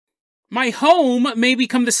My home may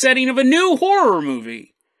become the setting of a new horror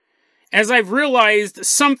movie, as I've realized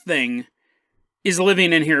something is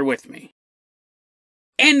living in here with me.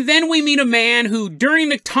 And then we meet a man who, during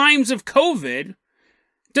the times of COVID,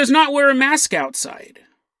 does not wear a mask outside.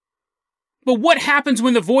 But what happens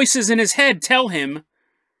when the voices in his head tell him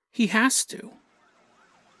he has to?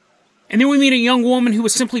 And then we meet a young woman who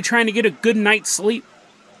was simply trying to get a good night's sleep.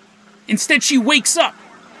 Instead, she wakes up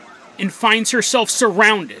and finds herself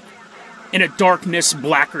surrounded in a darkness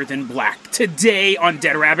blacker than black. Today on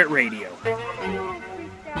Dead Rabbit Radio.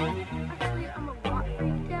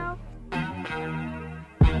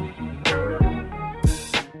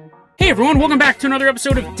 Hey everyone, welcome back to another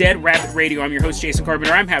episode of Dead Rabbit Radio. I'm your host, Jason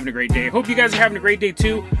Carpenter. I'm having a great day. Hope you guys are having a great day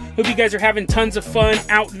too. Hope you guys are having tons of fun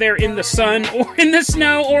out there in the sun or in the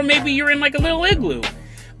snow, or maybe you're in like a little igloo.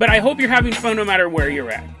 But I hope you're having fun no matter where you're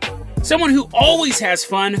at. Someone who always has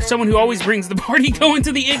fun, someone who always brings the party going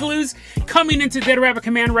to the igloos, coming into Dead Rabbit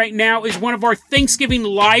Command right now is one of our Thanksgiving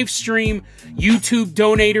live stream YouTube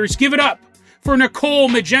donators. Give it up for Nicole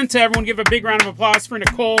Magenta. Everyone give a big round of applause for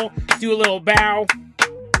Nicole. Do a little bow.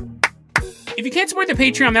 If you can't support the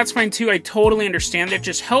Patreon, that's fine too. I totally understand that.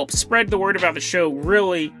 Just help spread the word about the show.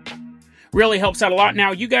 Really helps out a lot.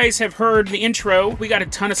 Now, you guys have heard the intro. We got a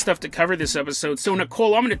ton of stuff to cover this episode. So,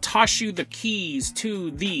 Nicole, I'm going to toss you the keys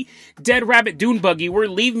to the Dead Rabbit Dune Buggy. We're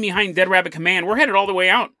leaving behind Dead Rabbit Command. We're headed all the way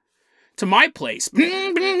out to my place.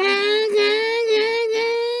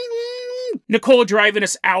 Nicole driving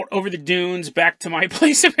us out over the dunes back to my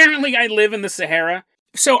place. Apparently, I live in the Sahara.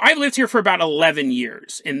 So, I've lived here for about 11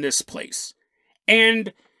 years in this place.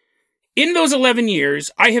 And in those 11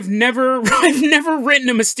 years, I've never written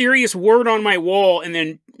a mysterious word on my wall and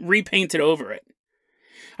then repainted over it.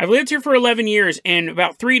 I've lived here for 11 years, and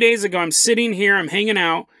about 3 days ago, I'm sitting here, I'm hanging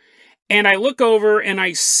out, and I look over and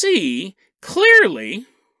I see, clearly,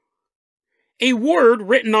 a word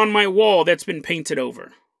written on my wall that's been painted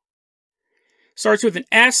over. Starts with an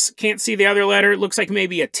S, can't see the other letter, looks like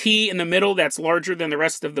maybe a T in the middle that's larger than the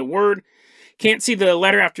rest of the word. Can't see the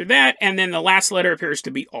letter after that, and then the last letter appears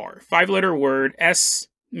to be R. 5-letter word, S,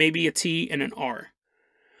 maybe a T, and an R.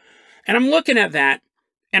 And I'm looking at that,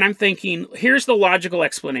 and I'm thinking, here's the logical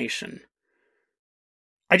explanation.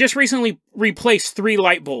 I just recently replaced 3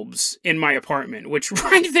 light bulbs in my apartment, which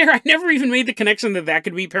right there, I never even made the connection that that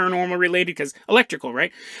could be paranormal related, because electrical,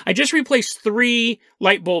 right? I just replaced 3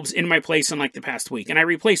 light bulbs in my place in like the past week, and I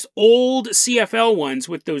replaced old CFL ones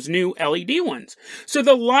with those new LED ones. So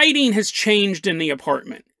the lighting has changed in the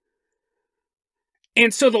apartment.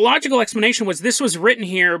 And so the logical explanation was this was written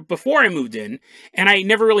here before I moved in, and I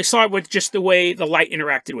never really saw it with just the way the light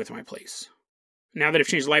interacted with my place. Now that I've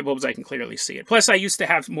changed light bulbs, I can clearly see it. Plus, I used to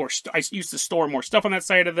have more. I used to store more stuff on that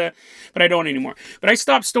side of the, but I don't anymore. But I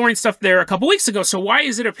stopped storing stuff there a couple weeks ago. So why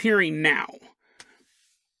is it appearing now?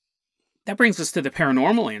 That brings us to the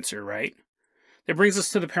paranormal answer, right? That brings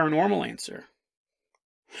us to the paranormal answer.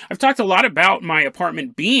 I've talked a lot about my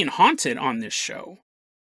apartment being haunted on this show.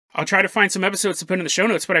 I'll try to find some episodes to put in the show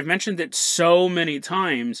notes, but I've mentioned it so many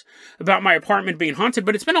times about my apartment being haunted,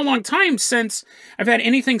 but it's been a long time since I've had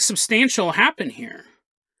anything substantial happen here.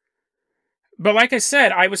 But like I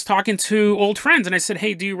said, I was talking to old friends, and I said,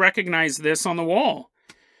 hey, do you recognize this on the wall?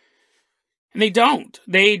 And they don't.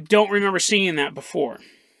 They don't remember seeing that before.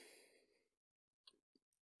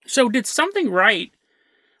 So did something write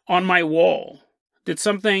on my wall? Did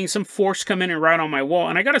some force come in and write on my wall?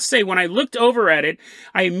 And I gotta say, when I looked over at it,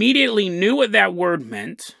 I immediately knew what that word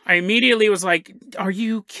meant. I immediately was like, are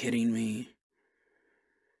you kidding me?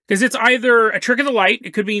 Because it's either a trick of the light,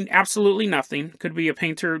 it could be absolutely nothing. It could be a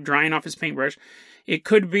painter drying off his paintbrush. It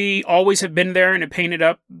could be always have been there and it painted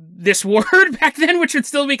up this word back then, which would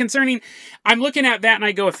still be concerning. I'm looking at that and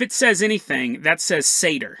I go, if it says anything, that says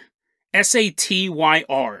satyr.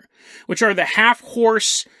 S-A-T-Y-R, which are the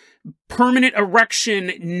half-horse permanent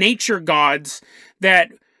erection nature gods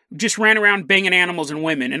that just ran around banging animals and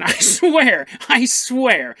women. And I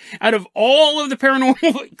swear, out of all of the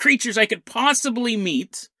paranormal creatures I could possibly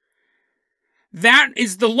meet, that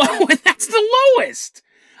is the lowest. That's the lowest.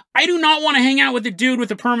 I do not want to hang out with a dude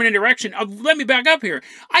with a permanent erection. Let me back up here.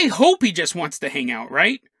 I hope he just wants to hang out,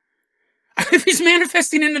 right? If he's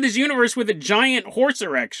manifesting into this universe with a giant horse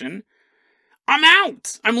erection, I'm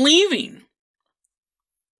out. I'm leaving.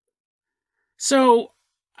 So,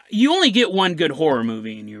 you only get one good horror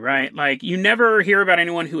movie in you, right? Like, you never hear about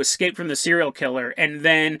anyone who escaped from the serial killer and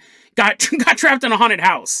then got trapped in a haunted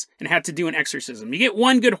house and had to do an exorcism. You get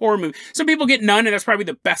one good horror movie. Some people get none, and that's probably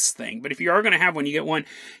the best thing. But if you are going to have one, you get one.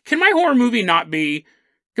 Can my horror movie not be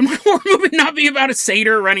about a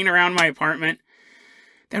satyr running around my apartment?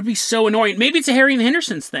 That'd be so annoying. Maybe it's a Harry and the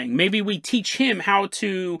Hendersons thing. Maybe we teach him how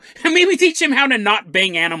to not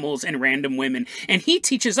bang animals and random women. And he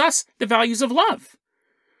teaches us the values of love.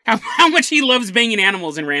 How much he loves banging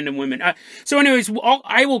animals and random women. So anyways,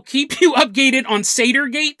 I will keep you updated on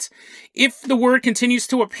Satyrgate. If the word continues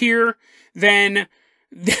to appear, then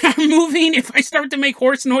I'm moving. If I start to make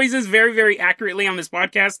horse noises very, very accurately on this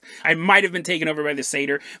podcast, I might have been taken over by the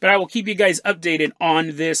satyr. But I will keep you guys updated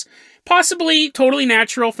on this possibly totally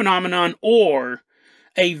natural phenomenon or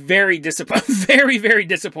a very, very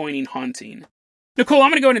disappointing haunting. Nicole, I'm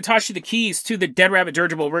going to go ahead and toss you the keys to the Dead Rabbit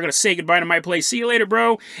Dirigible. We're going to say goodbye to my place. See you later,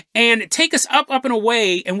 bro. And take us up and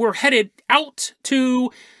away, and we're headed out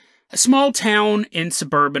to a small town in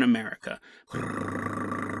suburban America.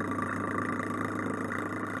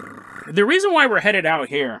 The reason why we're headed out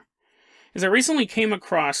here is I recently came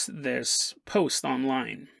across this post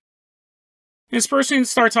online. This person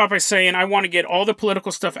starts off by saying, I want to get all the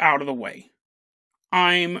political stuff out of the way.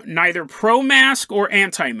 I'm neither pro-mask or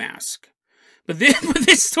anti-mask. But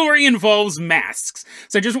this story involves masks.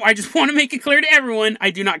 So I just want to make it clear to everyone,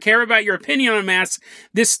 I do not care about your opinion on masks.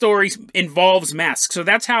 This story involves masks. So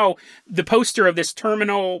that's how the poster of this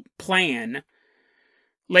terminal plan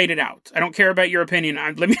laid it out. I don't care about your opinion.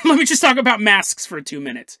 Let me just talk about masks for 2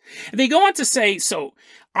 minutes. They go on to say, so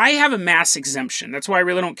I have a mask exemption. That's why I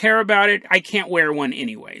really don't care about it. I can't wear one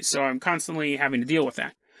anyway. So I'm constantly having to deal with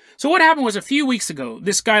that. So what happened was a few weeks ago,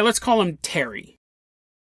 this guy, let's call him Terry.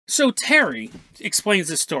 So Terry explains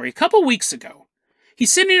this story. A couple weeks ago,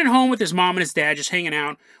 he's sitting at home with his mom and his dad just hanging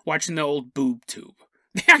out, watching the old boob tube.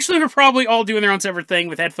 They actually were probably all doing their own separate thing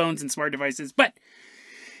with headphones and smart devices, but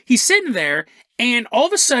he's sitting there, and all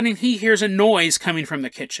of a sudden he hears a noise coming from the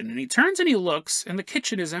kitchen, and he turns and he looks, and the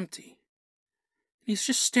kitchen is empty. He's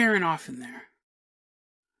just staring off in there.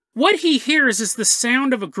 What he hears is the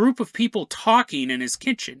sound of a group of people talking in his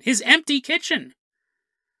kitchen, his empty kitchen.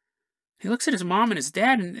 He looks at his mom and his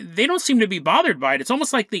dad, and they don't seem to be bothered by it. It's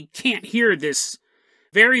almost like they can't hear this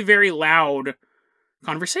very, very loud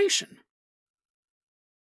conversation.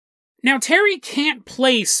 Now, Terry can't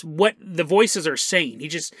place what the voices are saying. He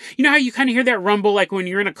just, you know how you kind of hear that rumble, like when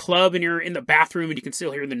you're in a club and you're in the bathroom and you can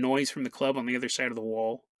still hear the noise from the club on the other side of the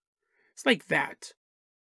wall? It's like that.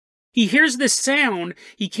 He hears this sound.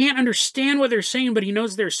 He can't understand what they're saying, but he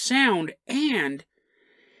knows there's sound, and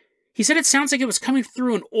he said it sounds like it was coming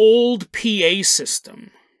through an old PA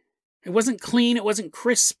system. It wasn't clean, it wasn't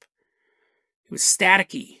crisp. It was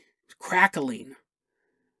staticky, it was crackling.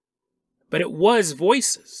 But it was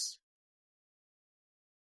voices.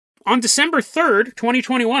 On December 3rd,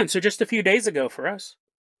 2021, so just a few days ago for us,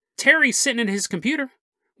 Terry's sitting at his computer,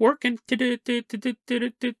 working, and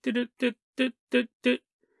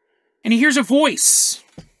he hears a voice,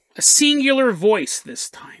 a singular voice this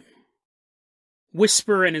time,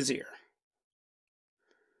 whisper in his ear.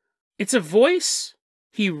 It's a voice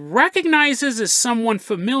he recognizes as someone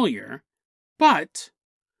familiar, but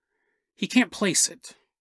he can't place it.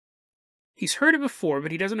 He's heard it before,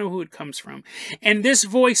 but he doesn't know who it comes from. And this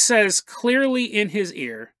voice says clearly in his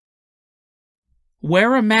ear,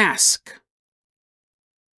 wear a mask.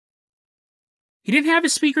 He didn't have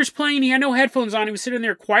his speakers playing, he had no headphones on, he was sitting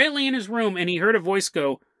there quietly in his room, and he heard a voice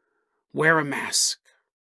go, wear a mask.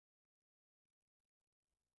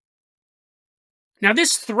 Now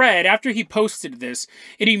this thread, after he posted this,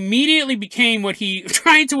 it immediately became what he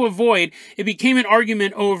tried to avoid. It became an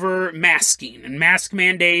argument over masking and mask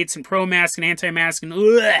mandates and pro-mask and anti-mask and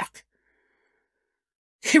ugh.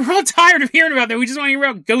 We're all tired of hearing about that. We just want to hear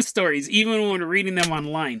about ghost stories, even when we're reading them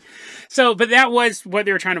online. So, but that was what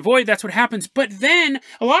they were trying to avoid. That's what happens. But then,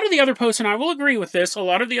 a lot of the other posts, and I will agree with this, a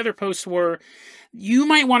lot of the other posts were, you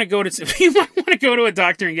might want to go to a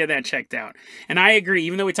doctor and get that checked out. And I agree,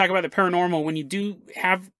 even though we talk about the paranormal, when you do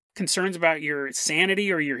have concerns about your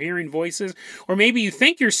sanity or you're hearing voices, or maybe you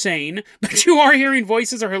think you're sane, but you are hearing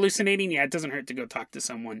voices or hallucinating, yeah, it doesn't hurt to go talk to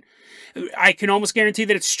someone. I can almost guarantee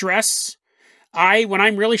that it's stress. When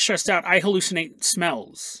I'm really stressed out, I hallucinate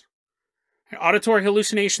smells. Auditory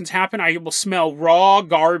hallucinations happen. I will smell raw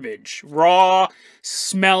garbage, raw,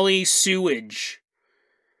 smelly sewage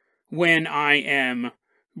when I am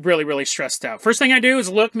really, really stressed out. First thing I do is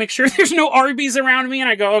look, make sure there's no Arby's around me, and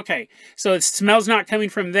I go, okay, so the smell's not coming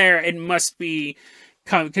from there. It must be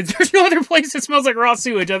because there's no other place that smells like raw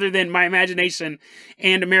sewage other than my imagination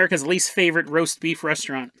and America's least favorite roast beef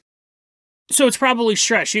restaurant. So it's probably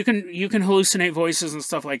stress. You can hallucinate voices and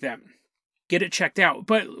stuff like that. Get it checked out.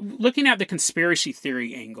 But looking at the conspiracy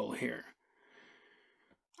theory angle here,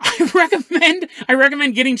 I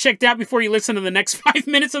recommend getting checked out before you listen to the next 5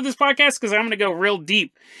 minutes of this podcast, because I'm going to go real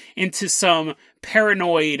deep into some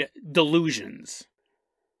paranoid delusions.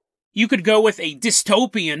 You could go with a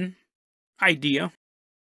dystopian idea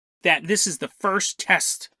that this is the first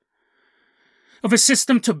test of a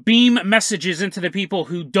system to beam messages into the people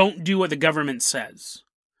who don't do what the government says.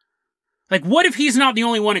 Like, what if he's not the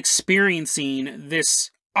only one experiencing this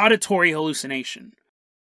auditory hallucination?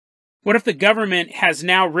 What if the government has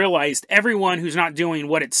now realized everyone who's not doing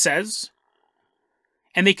what it says,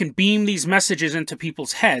 and they can beam these messages into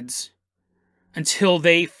people's heads until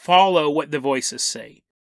they follow what the voices say?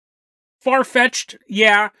 Far-fetched?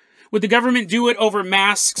 Yeah. Would the government do it over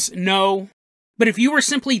masks? No. But if you were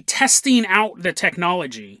simply testing out the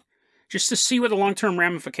technology, just to see what the long-term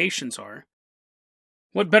ramifications are,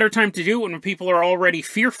 what better time to do it when people are already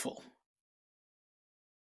fearful?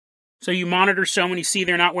 So you monitor someone, you see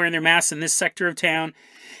they're not wearing their masks in this sector of town,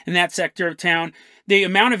 in that sector of town. The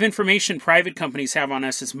amount of information private companies have on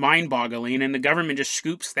us is mind-boggling, and the government just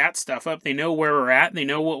scoops that stuff up. They know where we're at, they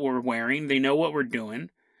know what we're wearing, they know what we're doing.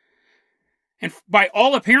 And by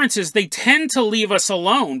all appearances, they tend to leave us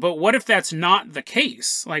alone. But what if that's not the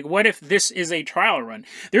case? Like, what if this is a trial run?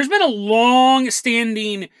 There's been a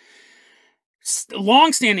long-standing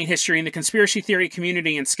history in the conspiracy theory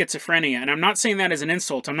community and schizophrenia. And I'm not saying that as an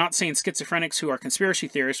insult. I'm not saying schizophrenics who are conspiracy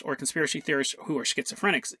theorists or conspiracy theorists who are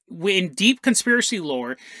schizophrenics. In deep conspiracy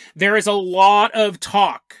lore, there is a lot of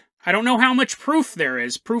talk. I don't know how much proof there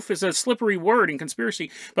is. Proof is a slippery word in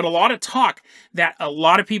conspiracy, but a lot of talk that a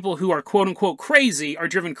lot of people who are quote-unquote crazy are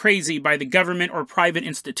driven crazy by the government or private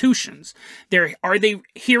institutions. Are they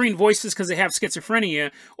hearing voices because they have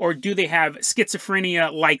schizophrenia, or do they have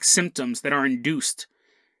schizophrenia-like symptoms that are induced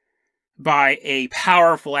by a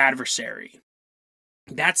powerful adversary?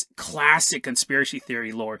 That's classic conspiracy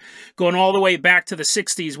theory lore. Going all the way back to the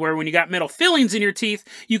 60s, where when you got metal fillings in your teeth,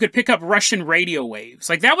 you could pick up Russian radio waves.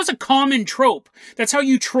 Like, that was a common trope. That's how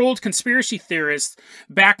you trolled conspiracy theorists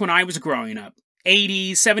back when I was growing up.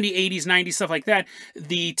 80s, 70s, 80s, 90s, stuff like that.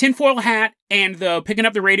 The tinfoil hat and the picking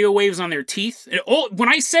up the radio waves on their teeth. When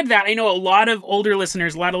I said that, I know a lot of older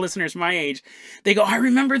listeners, a lot of listeners my age, they go, I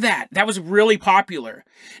remember that. That was really popular.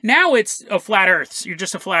 Now it's a flat earth. You're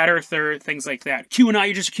just a flat earther, things like that. QAnon,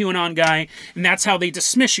 you're just a QAnon guy. And that's how they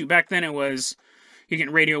dismiss you. Back then it was, you're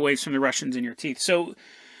getting radio waves from the Russians in your teeth. So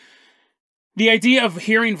the idea of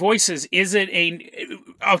hearing voices,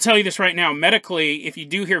 I'll tell you this right now, medically, if you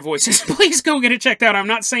do hear voices, please go get it checked out. I'm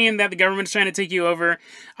not saying that the government's trying to take you over.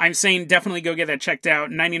 I'm saying definitely go get that checked out.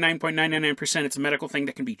 99.999% it's a medical thing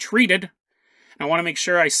that can be treated. I want to make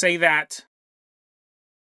sure I say that.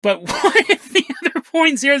 But what if the other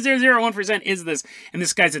 0.0001% is this, and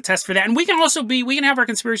this guy's a test for that? And we can have our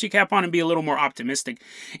conspiracy cap on and be a little more optimistic.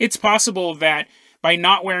 It's possible that by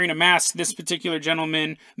not wearing a mask, this particular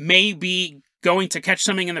gentleman may be going to catch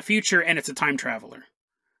something in the future, and it's a time traveler.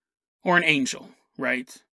 Or an angel,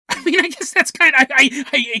 right? I mean, I guess that's kind of... I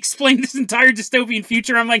explained this entire dystopian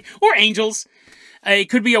future. I'm like, or angels.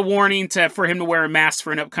 It could be a warning for him to wear a mask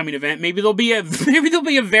for an upcoming event. Maybe there'll be a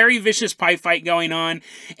very vicious pie fight going on,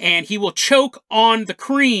 and he will choke on the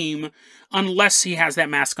cream unless he has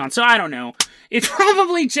that mask on. So I don't know. It's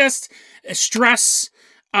probably just stress.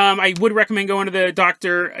 I would recommend going to the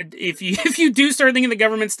doctor. If you do start thinking the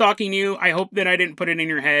government's stalking you, I hope that I didn't put it in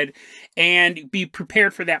your head. And be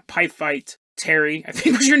prepared for that pie fight. Terry, I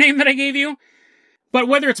think was your name that I gave you. But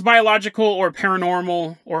whether it's biological or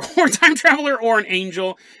paranormal or time traveler or an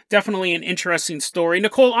angel, definitely an interesting story.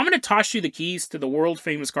 Nicole, I'm going to toss you the keys to the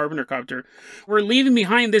world-famous Carpenter copter. We're leaving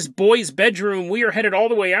behind this boy's bedroom. We are headed all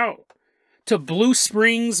the way out to Blue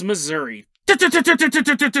Springs, Missouri.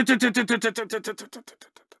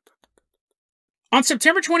 On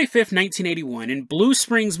September 25th, 1981, in Blue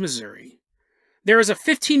Springs, Missouri, there is a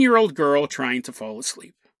 15-year-old girl trying to fall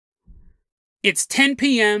asleep. It's 10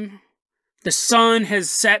 p.m., the sun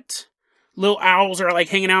has set, little owls are like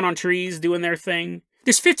hanging out on trees doing their thing.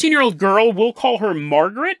 This 15-year-old girl, we'll call her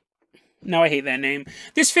Margaret. No, I hate that name.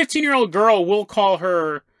 This 15-year-old girl, we'll call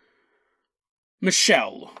her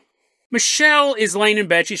Michelle. Michelle is laying in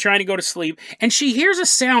bed, she's trying to go to sleep, and she hears a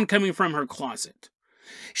sound coming from her closet.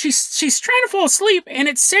 She's trying to fall asleep, and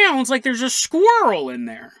it sounds like there's a squirrel in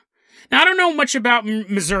there. Now, I don't know much about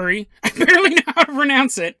Missouri. I barely know how to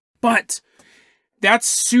pronounce it, but that's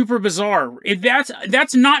super bizarre.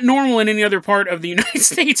 That's not normal in any other part of the United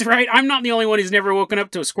States, right? I'm not the only one who's never woken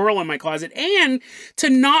up to a squirrel in my closet, and to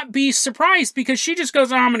not be surprised because she just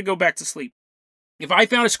goes, oh, I'm going to go back to sleep. If I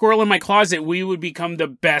found a squirrel in my closet, we would become the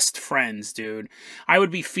best friends, dude. I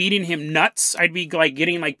would be feeding him nuts. I'd be like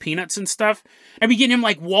getting like peanuts and stuff. I'd be getting him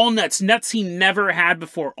like walnuts, nuts he never had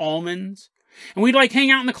before, almonds. And we'd, like,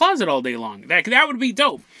 hang out in the closet all day long. That would be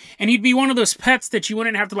dope. And he'd be one of those pets that you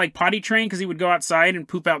wouldn't have to, like, potty train because he would go outside and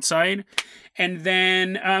poop outside. And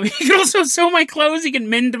then he could also sew my clothes. He could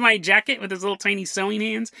mend my jacket with his little tiny sewing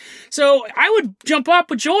hands. So I would jump up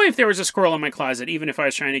with joy if there was a squirrel in my closet, even if I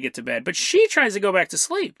was trying to get to bed. But she tries to go back to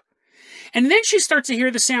sleep. And then she starts to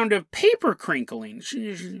hear the sound of paper crinkling.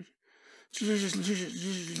 It's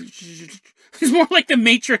more like the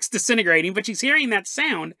Matrix disintegrating, but she's hearing that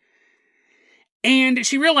sound. And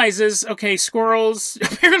she realizes, okay, squirrels...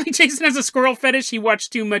 Apparently Jason has a squirrel fetish. He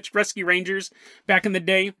watched too much Rescue Rangers back in the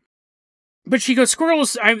day. But she goes,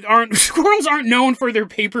 squirrels aren't known for their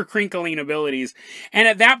paper crinkling abilities. And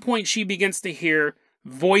at that point, she begins to hear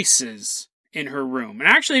voices in her room. And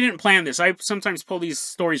I actually didn't plan this. I sometimes pull these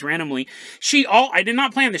stories randomly. I did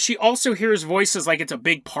not plan this. She also hears voices like it's a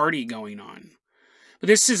big party going on. But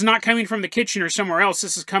this is not coming from the kitchen or somewhere else.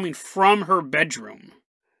 This is coming from her bedroom.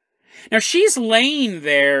 Now, she's laying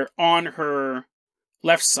there on her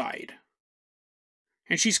left side.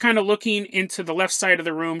 And she's kind of looking into the left side of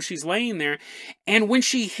the room. She's laying there. And when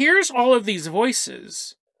she hears all of these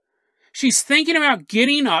voices, she's thinking about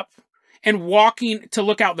getting up and walking to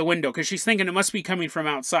look out the window because she's thinking it must be coming from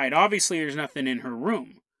outside. Obviously, there's nothing in her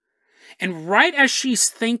room. And right as she's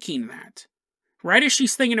thinking that, right as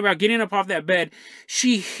she's thinking about getting up off that bed,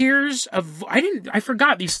 she hears I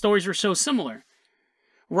forgot these stories were so similar.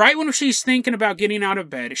 Right when she's thinking about getting out of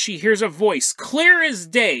bed, she hears a voice, clear as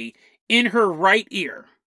day, in her right ear.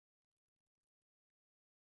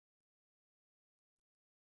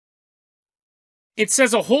 It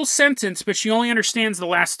says a whole sentence, but she only understands the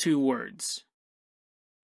last two words.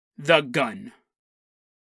 The gun.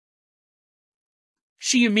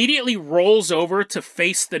 She immediately rolls over to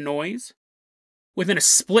face the noise. Within a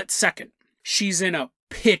split second, she's in a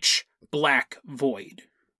pitch black void.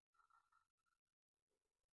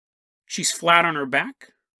 She's flat on her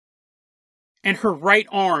back, and her right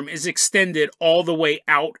arm is extended all the way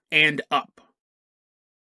out and up.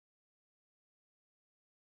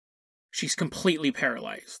 She's completely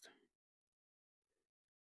paralyzed.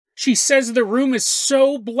 She says the room is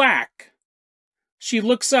so black, she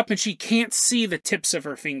looks up and she can't see the tips of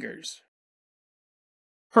her fingers.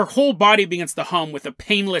 Her whole body begins to hum with a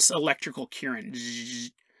painless electrical current.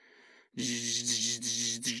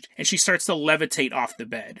 And she starts to levitate off the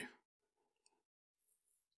bed.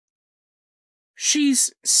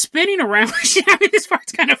 She's spinning around. I mean, this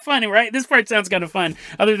part's kind of funny, right? This part sounds kind of fun,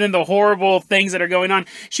 other than the horrible things that are going on.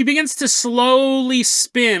 She begins to slowly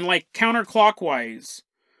spin, like counterclockwise,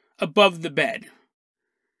 above the bed.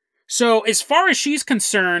 So, as far as she's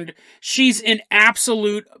concerned, she's in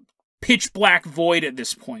absolute pitch black void at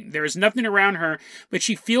this point. There is nothing around her, but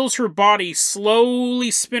she feels her body slowly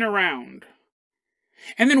spin around.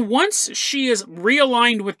 And then once she is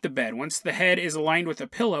realigned with the bed, once the head is aligned with the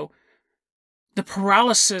pillow, the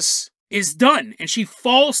paralysis is done, and she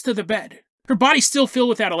falls to the bed. Her body's still filled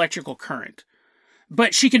with that electrical current,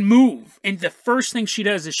 but she can move, and the first thing she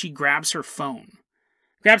does is she grabs her phone.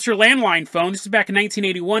 Grabs her landline phone. This is back in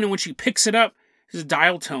 1981, and when she picks it up, there's a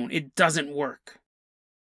dial tone. It doesn't work.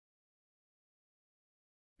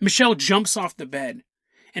 Michelle jumps off the bed,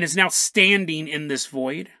 and is now standing in this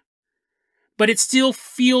void, but it still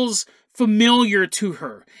feels familiar to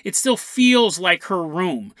her. It still feels like her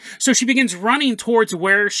room. So she begins running towards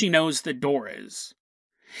where she knows the door is.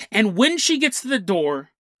 And when she gets to the door,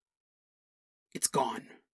 it's gone.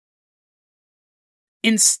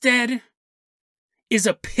 Instead is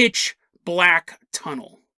a pitch black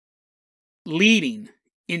tunnel leading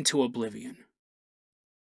into oblivion.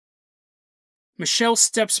 Michelle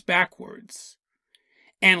steps backwards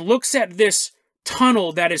and looks at this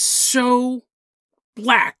tunnel that is so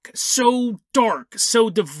black, so dark, so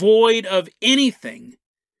devoid of anything.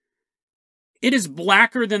 It is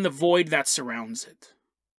blacker than the void that surrounds it.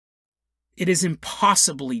 It is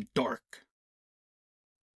impossibly dark.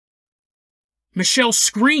 Michelle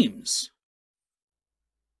screams,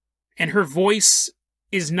 and her voice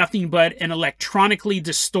is nothing but an electronically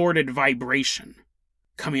distorted vibration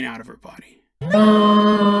coming out of her body.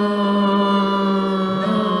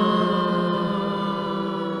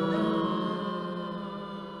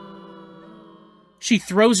 She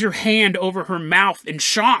throws her hand over her mouth in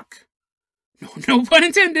shock. No pun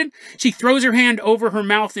intended. She throws her hand over her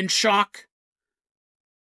mouth in shock.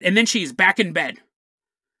 And then she's back in bed,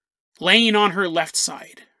 laying on her left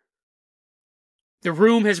side. The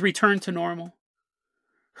room has returned to normal.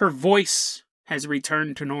 Her voice has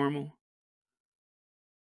returned to normal.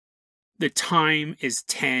 The time is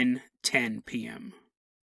 10:10 p.m.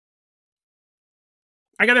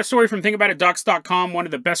 I got that story from thingaboutitdocs.com, one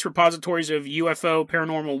of the best repositories of UFO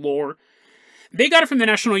paranormal lore. They got it from the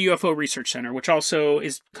National UFO Research Center, which also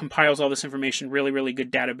compiles all this information. Really, really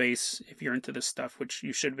good database if you're into this stuff, which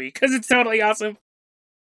you should be, because it's totally awesome.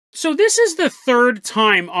 So this is the third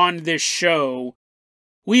time on this show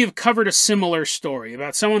we have covered a similar story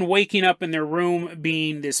about someone waking up in their room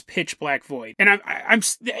being this pitch black void. And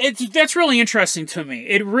that's really interesting to me.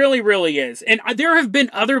 It really, really is. And there have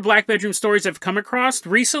been other black bedroom stories I've come across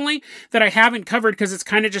recently that I haven't covered because it's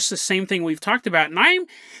kind of just the same thing we've talked about. And I'm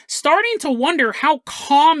starting to wonder how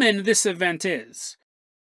common this event is.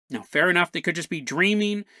 Now, fair enough, they could just be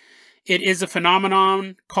dreaming. It is a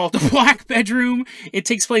phenomenon called the black bedroom. It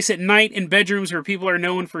takes place at night in bedrooms where people are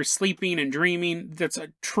known for sleeping and dreaming. That's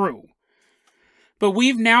true. But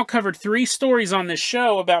we've now covered 3 stories on this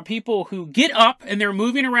show about people who get up and they're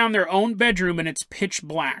moving around their own bedroom and it's pitch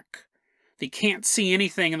black. They can't see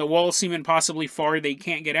anything and the walls seem impossibly far. They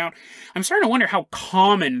can't get out. I'm starting to wonder how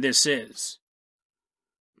common this is.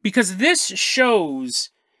 Because this shows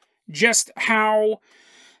just how...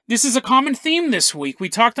 This is a common theme this week. We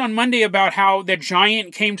talked on Monday about how the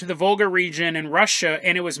giant came to the Volga region in Russia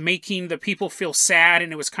and it was making the people feel sad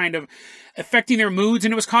and it was kind of affecting their moods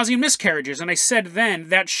and it was causing miscarriages. And I said then,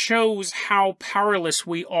 that shows how powerless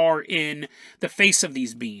we are in the face of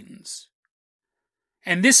these beings.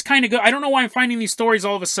 And this kind of I don't know why I'm finding these stories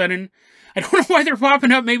all of a sudden. I don't know why they're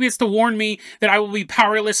popping up. Maybe it's to warn me that I will be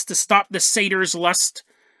powerless to stop the satyr's lust.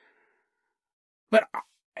 But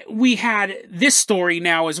we had this story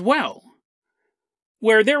now as well,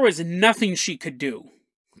 where there was nothing she could do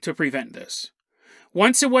to prevent this.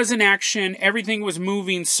 Once it was in action, everything was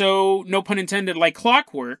moving so, no pun intended, like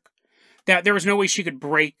clockwork, that there was no way she could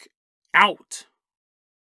break out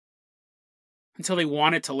until they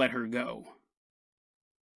wanted to let her go.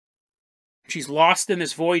 She's lost in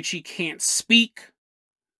this void. She can't speak.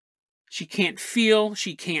 She can't feel.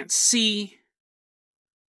 She can't see.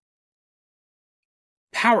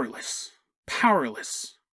 Powerless.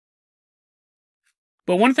 Powerless.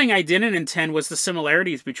 But one thing I didn't intend was the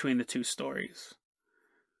similarities between the 2 stories.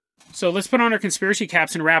 So let's put on our conspiracy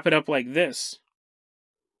caps and wrap it up like this.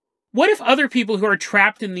 What if other people who are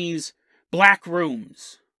trapped in these black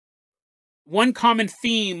rooms, one common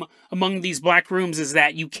theme among these black rooms is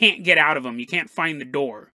that you can't get out of them, you can't find the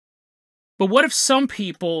door. But what if some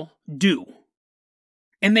people do?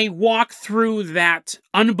 And they walk through that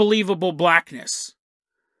unbelievable blackness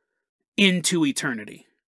into eternity.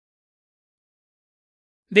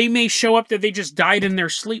 They may show up that they just died in their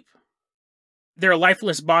sleep. Their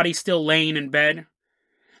lifeless body still laying in bed.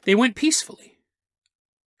 They went peacefully.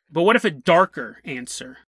 But what if a darker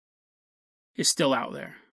answer is still out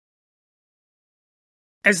there?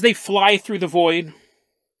 As they fly through the void,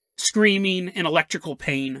 screaming in electrical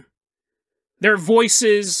pain, their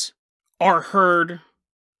voices are heard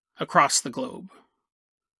across the globe.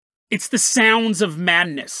 It's the sounds of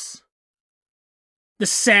madness. The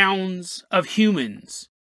sounds of humans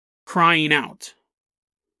crying out.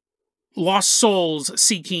 Lost souls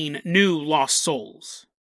seeking new lost souls.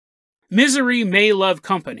 Misery may love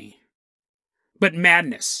company, but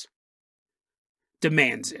madness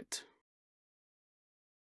demands it.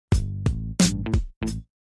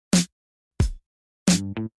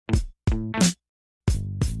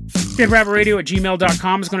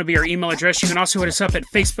 DeadRabbitRadio@gmail.com is going to be our email address. You can also hit us up at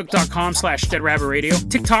Facebook.com/DeadRabbitRadio.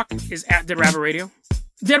 TikTok is @DeadRabbitRadio.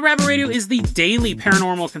 Dead Rabbit Radio is the daily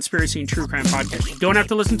paranormal, conspiracy, and true crime podcast. You don't have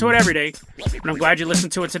to listen to it every day, but I'm glad you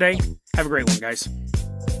listened to it today. Have a great one, guys.